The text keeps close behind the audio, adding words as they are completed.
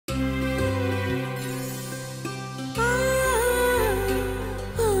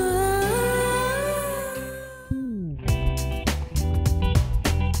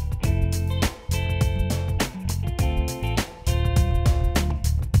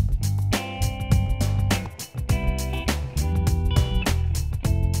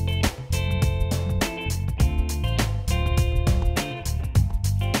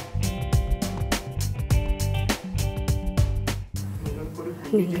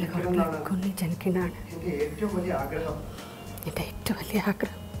നിങ്ങളെ കൊണ്ട് ജനിക്കുന്നതാണ് എൻ്റെ ഏറ്റവും വലിയ ആഗ്രഹം.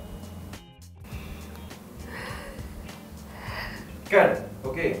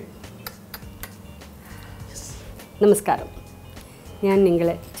 നമസ്കാരം, ഞാൻ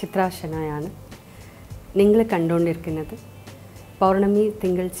നിങ്ങളെ ചിത്രാശനായാണ്. നിങ്ങൾ കണ്ടുകൊണ്ടിരിക്കുന്നത് പൗർണമി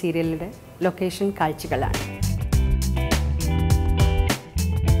തിങ്കൾ സീരിയലിൻ്റെ ലൊക്കേഷൻ കാഴ്ചകളാണ്.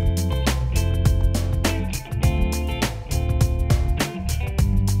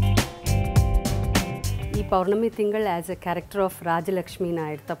 ഈ പൗർണമി തിങ്കൾ ആസ് എ ക്യാരക്ടർ ഓഫ്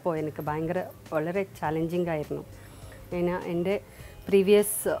രാജലക്ഷ്മിനായെടുത്തപ്പോൾ എനിക്ക് വളരെ ചാലഞ്ചിങ് ആയിരുന്നു. എൻ്റെ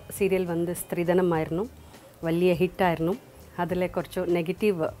പ്രീവിയസ് സീരിയൽ സ്ത്രീധനമായിരുന്നു, വലിയ ഹിറ്റായിരുന്നു. അതിലെ കുറച്ച്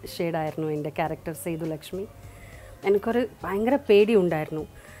നെഗറ്റീവ് ഷെയ്ഡായിരുന്നു എൻ്റെ ക്യാരക്ടർ സേതുലക്ഷ്മി. എനിക്കൊരു ഭയങ്കര പേടി ഉണ്ടായിരുന്നു.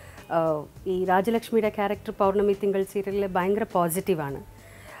 ഈ രാജലക്ഷ്മിയുടെ ക്യാരക്ടർ പൗർണമി തിങ്കൾ സീരിയലിൽ ഭയങ്കര പോസിറ്റീവാണ്.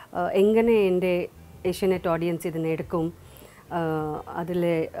 എങ്ങനെ എൻ്റെ ഏഷ്യാനെറ്റ് ഓഡിയൻസ് ഇതിനെടുക്കും, അതിൽ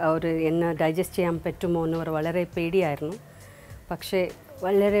എന്നെ ഡൈജസ്റ്റ് ചെയ്യാൻ പറ്റുമോ എന്ന് വളരെ പേടിയായിരുന്നു. പക്ഷേ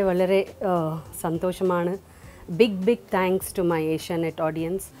വളരെ സന്തോഷമാണ്. Big thanks to my Asianet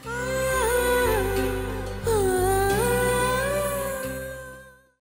audience.